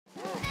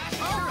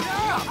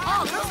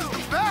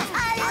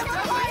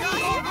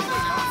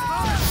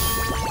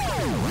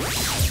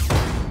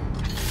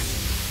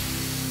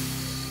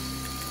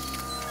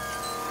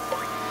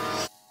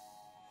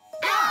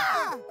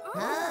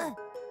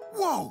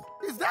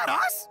that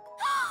us?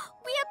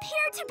 We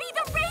appear to be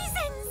the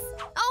raisins!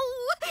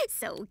 Oh,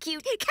 so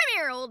cute. Come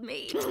here, old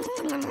mate.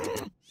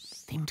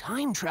 They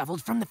time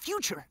traveled from the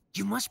future.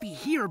 You must be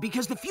here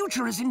because the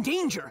future is in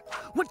danger.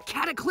 What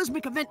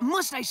cataclysmic event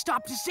must I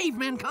stop to save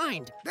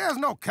mankind? There's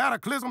no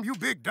cataclysm, you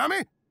big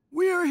dummy.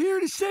 We are here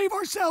to save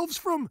ourselves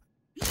from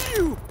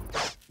you.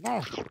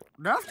 Oh,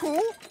 that's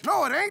cool.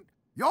 No, it ain't.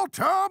 Your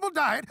terrible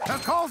diet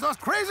has caused us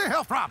crazy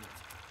health problems.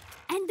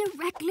 And the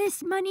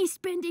reckless money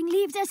spending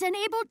leaves us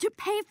unable to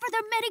pay for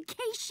the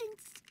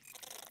medications.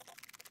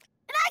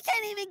 And I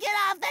can't even get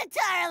off the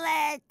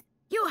toilet.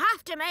 You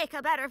have to make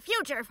a better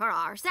future for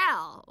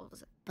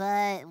ourselves.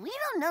 But we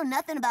don't know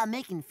nothing about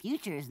making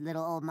futures,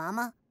 little old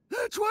mama.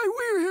 That's why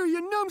we're here,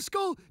 you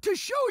numbskull, to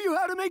show you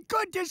how to make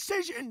good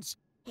decisions.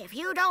 If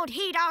you don't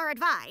heed our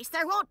advice,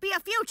 there won't be a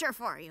future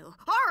for you,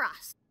 or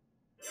us.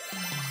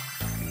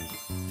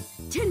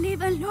 To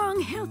live a long,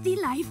 healthy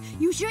life,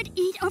 you should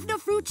eat of the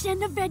fruits and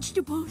the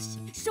vegetables,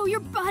 so your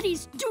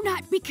bodies do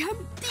not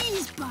become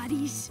these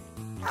bodies.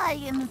 I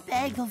am a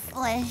bag of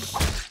flesh.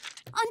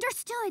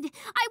 Understood.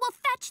 I will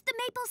fetch the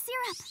maple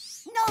syrup.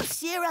 No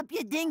syrup,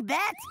 you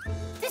dingbat.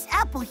 This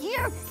apple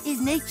here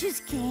is nature's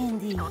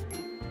candy.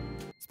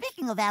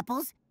 Speaking of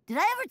apples, did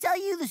I ever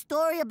tell you the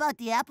story about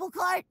the apple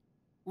cart?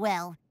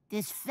 Well,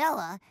 this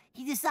fella,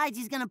 he decides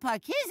he's gonna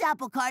park his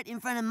apple cart in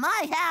front of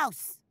my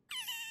house.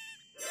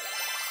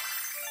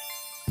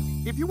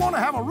 If you want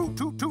to have a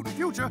root-toot-tootin'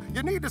 future,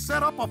 you need to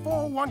set up a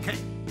 401k.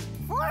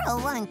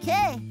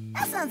 401k?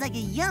 That sounds like a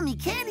yummy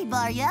candy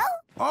bar, yo.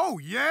 Oh,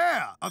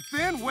 yeah. A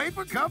thin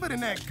wafer covered in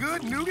that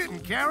good nougat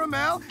and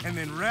caramel and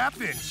then wrapped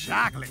in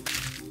chocolate.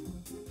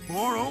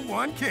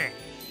 401k.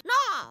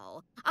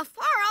 No, a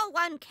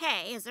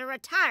 401k is a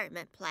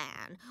retirement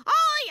plan.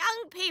 All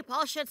young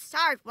people should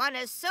start one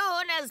as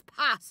soon as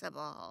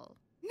possible.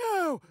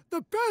 No,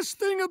 the best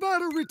thing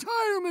about a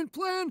retirement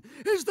plan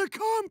is the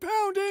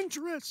compound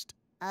interest.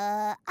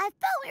 I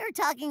thought we were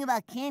talking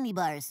about candy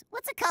bars.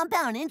 What's a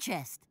compound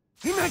interest?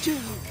 Imagine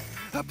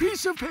a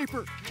piece of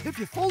paper. If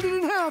you fold it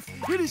in half,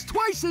 it is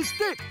twice as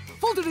thick.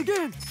 Fold it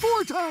again,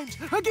 4 times,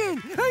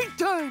 again, 8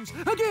 times,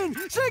 again,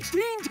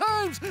 16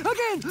 times,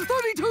 again,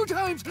 32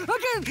 times,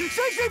 again,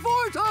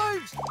 64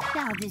 times.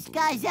 Now this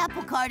guy's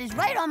apple cart is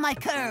right on my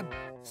curb.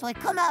 So I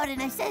come out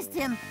and I says to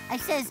him,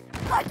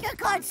 park your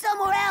cart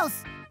somewhere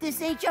else.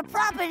 This ain't your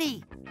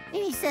property.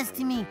 And he says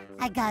to me,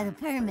 I got a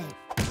permit.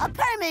 A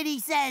permit, he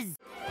says.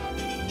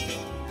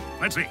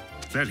 Let's see.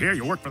 Says here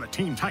you work for the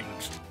Teen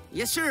Titans.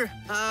 Yes, sir.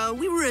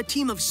 We were a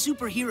team of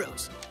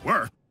superheroes.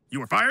 Were? You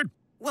were fired?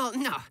 Well,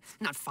 no,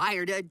 not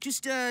fired.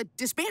 Just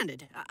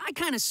disbanded. I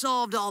kind of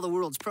solved all the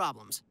world's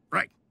problems.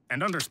 Right.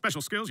 And under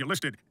special skills, you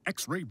listed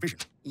X-ray vision.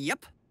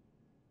 Yep.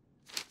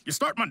 You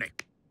start Monday.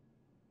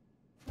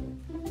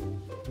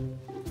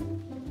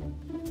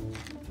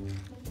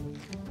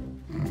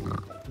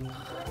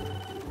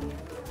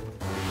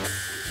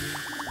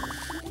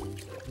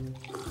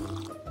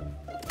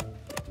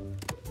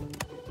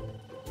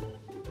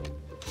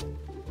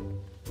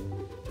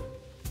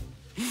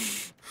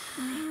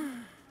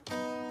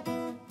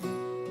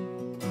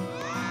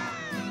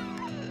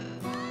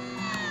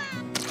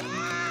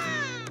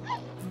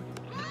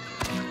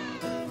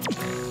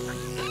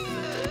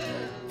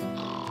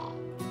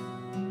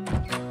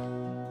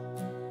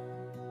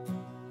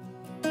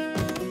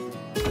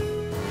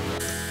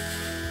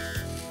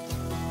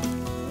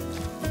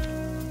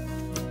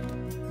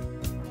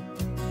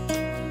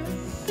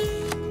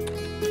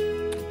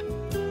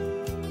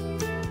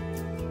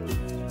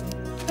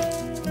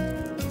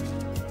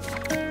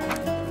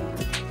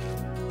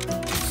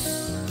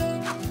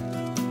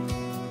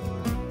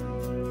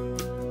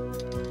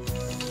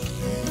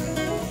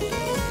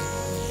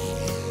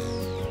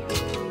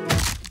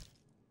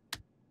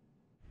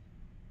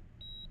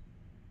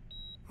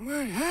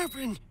 What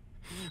happened?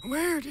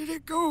 Where did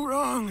it go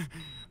wrong?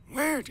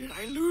 Where did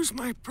I lose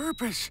my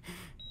purpose?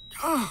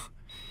 Oh,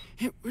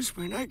 it was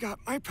when I got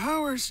my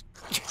powers.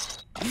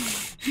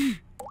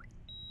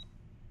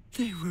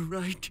 They were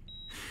right.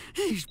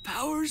 These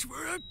powers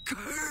were a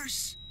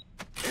curse.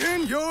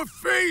 In your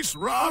face,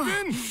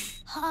 Robin!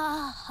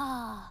 Ha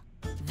ha.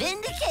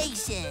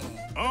 Vindication.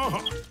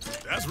 Uh-huh.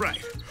 That's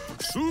right.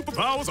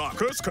 Superpowers are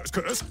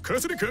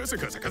cursity,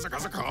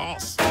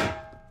 curse.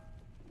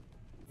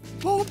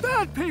 Fold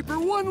that paper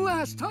one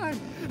last time.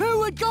 It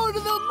would go to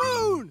the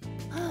moon.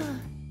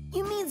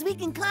 You means we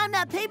can climb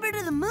that paper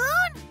to the moon?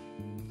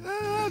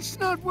 That's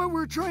not what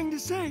we're trying to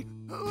say.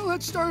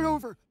 Let's start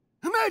over.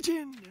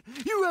 Imagine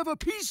you have a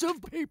piece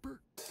of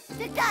paper.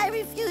 The guy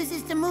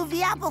refuses to move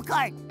the apple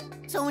cart.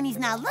 So when he's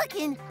not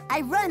looking,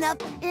 I run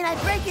up and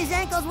I break his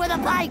ankles with a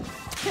pipe.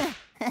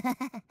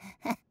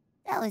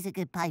 That was a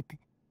good pipe.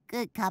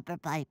 Good copper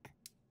pipe.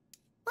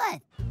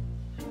 What?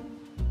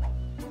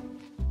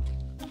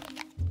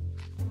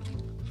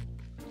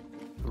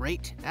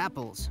 Great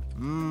apples.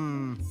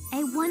 Mmm.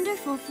 A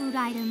wonderful food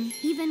item,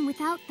 even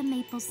without the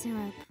maple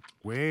syrup.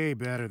 Way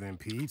better than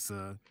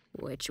pizza.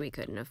 Which we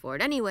couldn't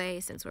afford anyway,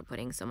 since we're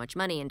putting so much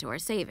money into our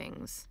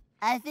savings.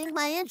 I think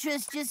my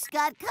interest just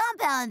got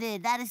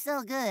compounded. That is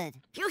so good.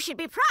 You should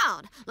be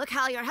proud. Look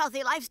how your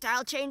healthy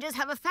lifestyle changes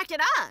have affected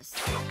us.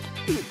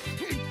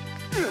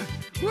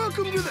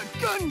 Welcome to the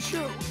gun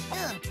show.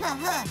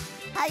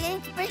 I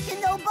ain't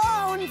breaking no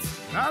bones.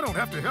 I don't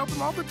have to help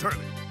him off the toilet.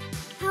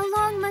 How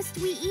long must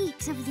we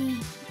eat of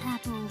the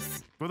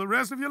apples? For the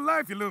rest of your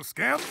life, you little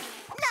scamp.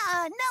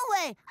 Nah, no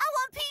way. I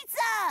want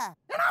pizza.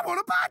 And I want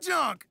to buy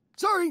junk.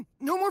 Sorry,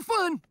 no more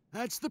fun.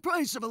 That's the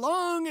price of a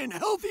long and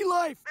healthy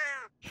life.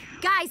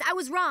 Guys, I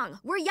was wrong.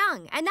 We're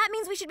young, and that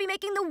means we should be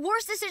making the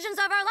worst decisions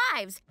of our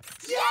lives.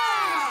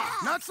 Yeah!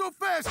 Not so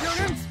fast,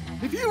 youngins.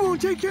 If you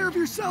won't take care of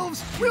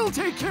yourselves, we'll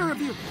take care of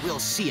you. We'll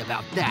see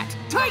about that.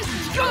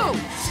 Titans, go!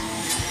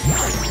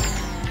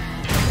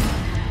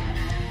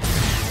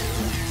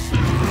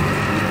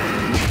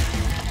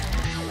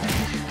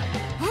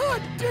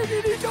 Hot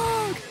diggity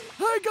dog!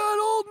 I got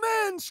old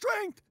man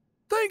strength.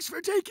 Thanks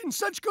for taking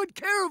such good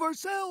care of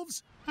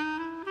ourselves.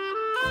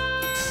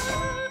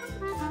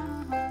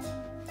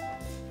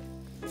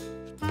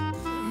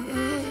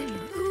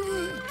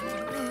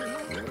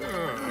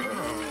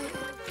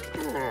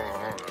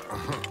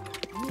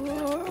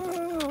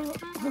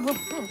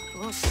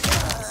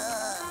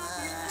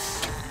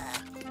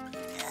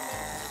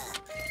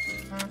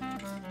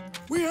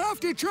 We have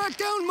to track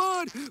down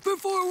Mud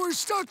before we're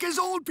stuck as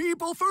old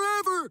people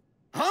forever.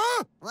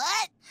 Huh?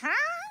 What?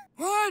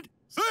 What?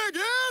 Say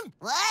again?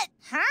 What?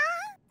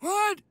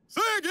 What?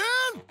 Say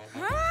again?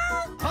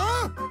 Huh?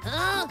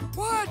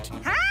 What?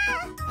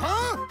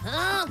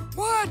 Huh?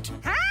 What?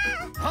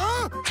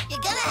 Huh? You're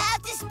gonna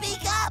have to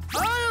speak up.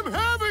 I am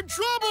having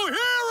trouble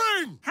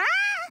hearing!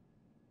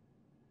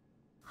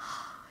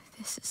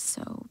 This is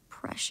so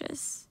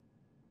precious.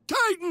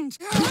 Titans!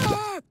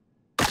 Ah!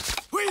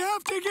 We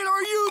have to get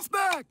our youth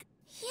back!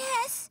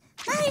 Yes,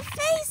 my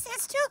face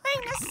is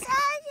doing the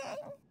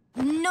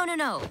sagging.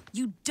 No.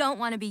 You don't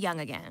want to be young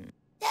again.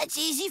 That's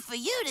easy for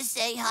you to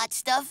say, hot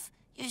stuff.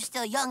 You're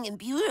still young and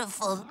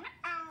beautiful.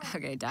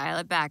 Okay, dial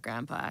it back,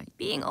 Grandpa.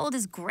 Being old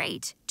is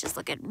great. Just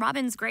look at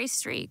Robin's gray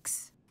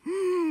streaks.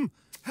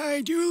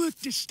 I do look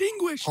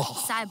distinguished.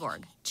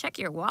 Cyborg, check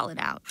your wallet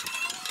out.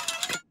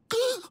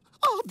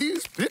 Are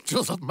these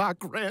pictures of my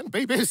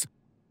grandbabies?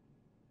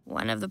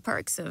 One of the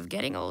perks of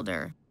getting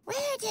older.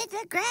 Where did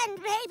the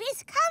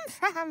grandbabies come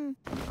from?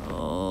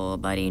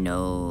 Nobody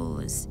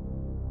knows.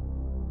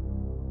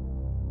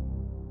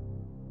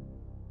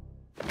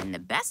 And the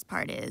best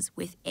part is,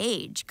 with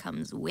age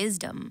comes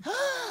wisdom.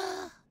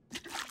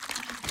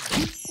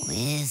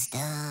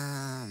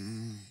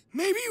 Wisdom.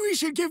 Maybe we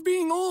should give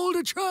being old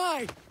a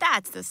try.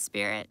 That's the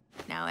spirit.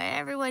 Now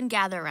everyone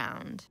gather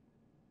round.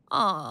 Oh,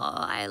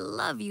 I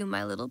love you,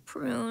 my little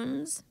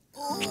prunes.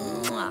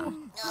 Mwah.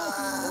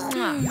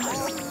 Mwah.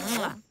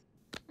 Mwah.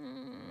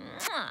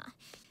 Mwah.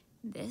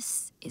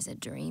 This is a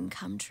dream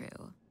come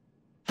true.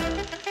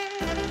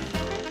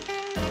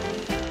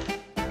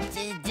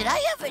 Did I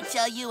ever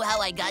tell you how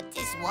I got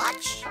this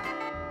watch?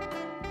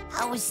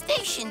 I was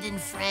stationed in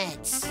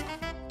France.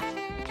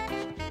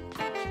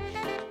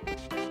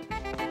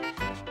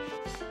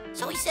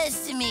 So he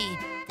says to me,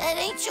 "That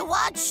ain't your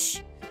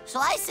watch." So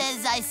I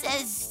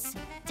says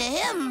to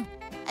him,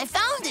 "I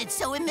found it,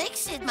 so it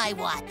makes it my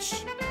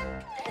watch."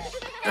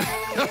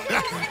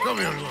 Come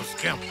here, little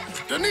scamp.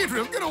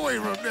 Demetrius, get away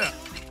from there.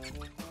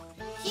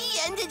 He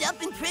ended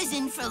up in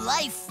prison for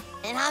life,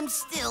 and I'm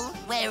still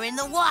wearing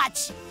the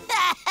watch.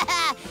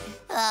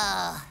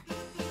 Oh.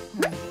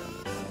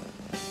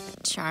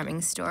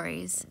 Charming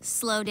stories,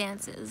 slow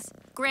dances,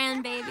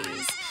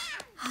 grandbabies.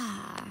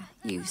 Ah,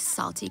 you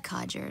salty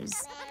codgers.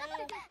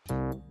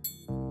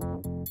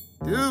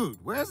 Dude,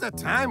 where's that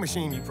time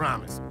machine you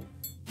promised?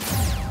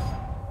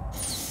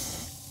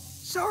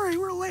 Sorry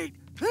we're late.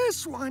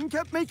 This one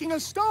kept making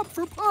us stop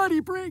for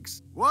potty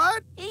breaks.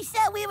 What? He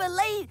said we were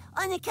late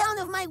on account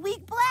of my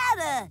weak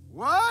bladder.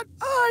 What?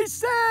 I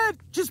said,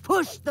 Just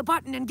push the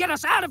button and get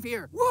us out of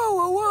here.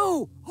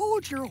 whoa.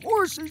 Hold your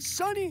horses,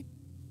 Sonny.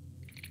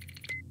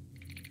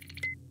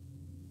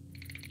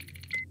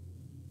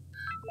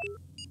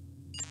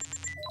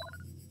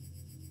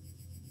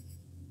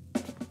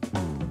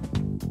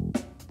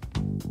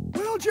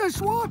 We'll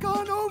just walk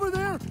on over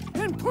there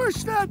and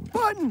push that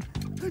button.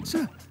 Let's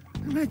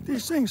make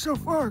these things so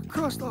far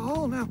across the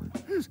hall now.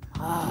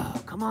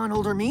 Oh, come on,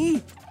 older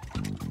me.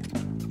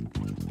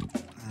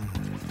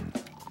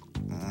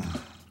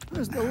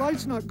 As the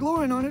light's not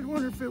glowing on it,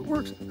 wonder if it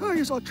works. I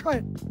guess I'll try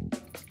it.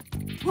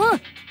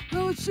 What?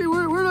 Now let's see,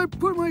 where did I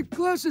put my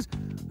glasses?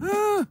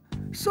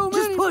 So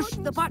many Just push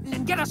buttons. the button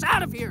and get us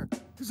out of here.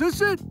 Is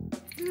this it?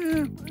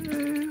 Yeah,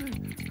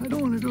 I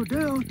don't want to go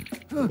down.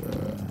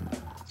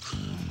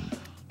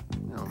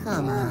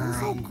 Come on.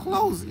 So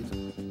close it.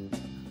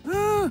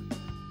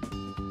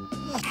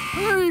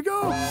 There you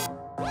go.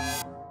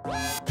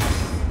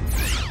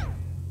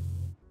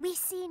 We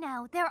see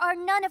now there are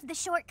none of the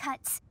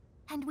shortcuts,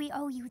 and we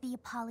owe you the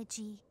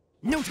apology.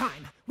 No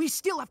time. We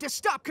still have to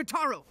stop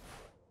Kotaro.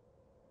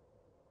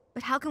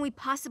 But how can we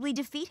possibly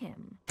defeat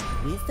him?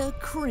 With a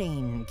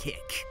crane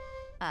kick.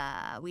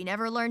 We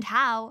never learned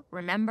how,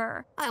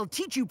 remember? I'll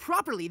teach you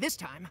properly this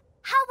time.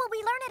 How will we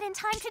learn it in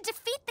time to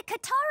defeat the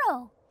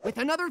Kataro? With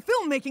another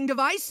filmmaking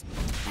device,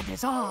 a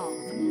dissolve.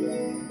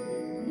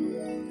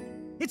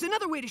 It's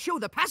another way to show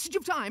the passage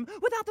of time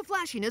without the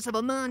flashiness of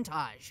a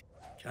montage.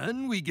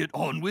 Can we get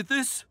on with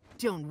this?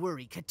 Don't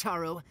worry,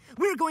 Kataro.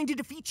 We're going to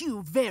defeat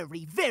you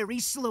very, very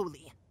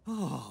slowly.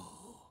 Oh.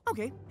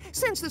 Okay,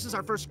 since this is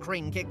our first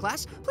crane kick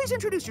class, please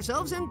introduce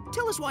yourselves and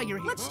tell us why you're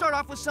here. Let's start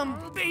off with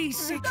some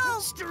basic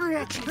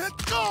stretches.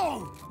 Let's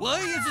go! Why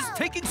is this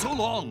taking so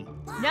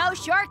long? No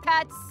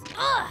shortcuts.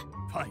 Ugh.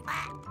 Fine.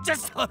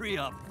 Just hurry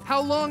up.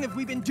 How long have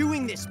we been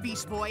doing this,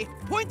 Beast Boy?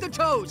 Point the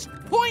toes!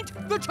 Point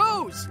the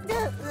toes!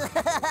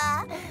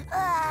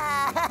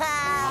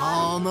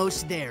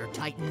 Almost there,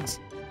 Titans.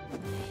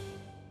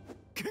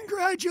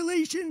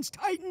 Congratulations,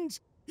 Titans!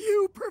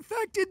 You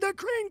perfected the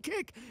crane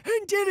kick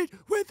and did it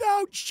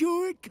without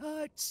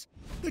shortcuts.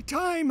 The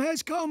time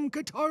has come,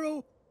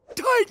 Kataro.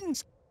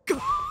 Titans, go!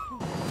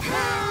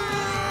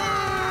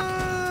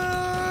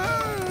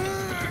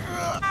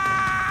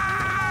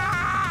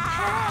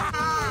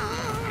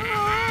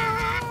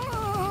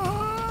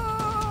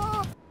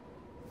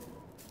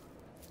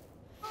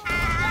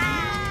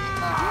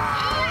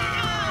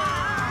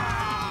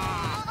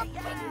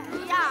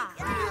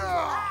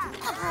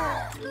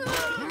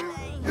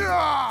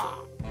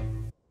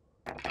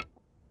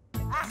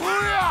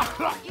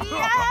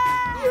 Yeah!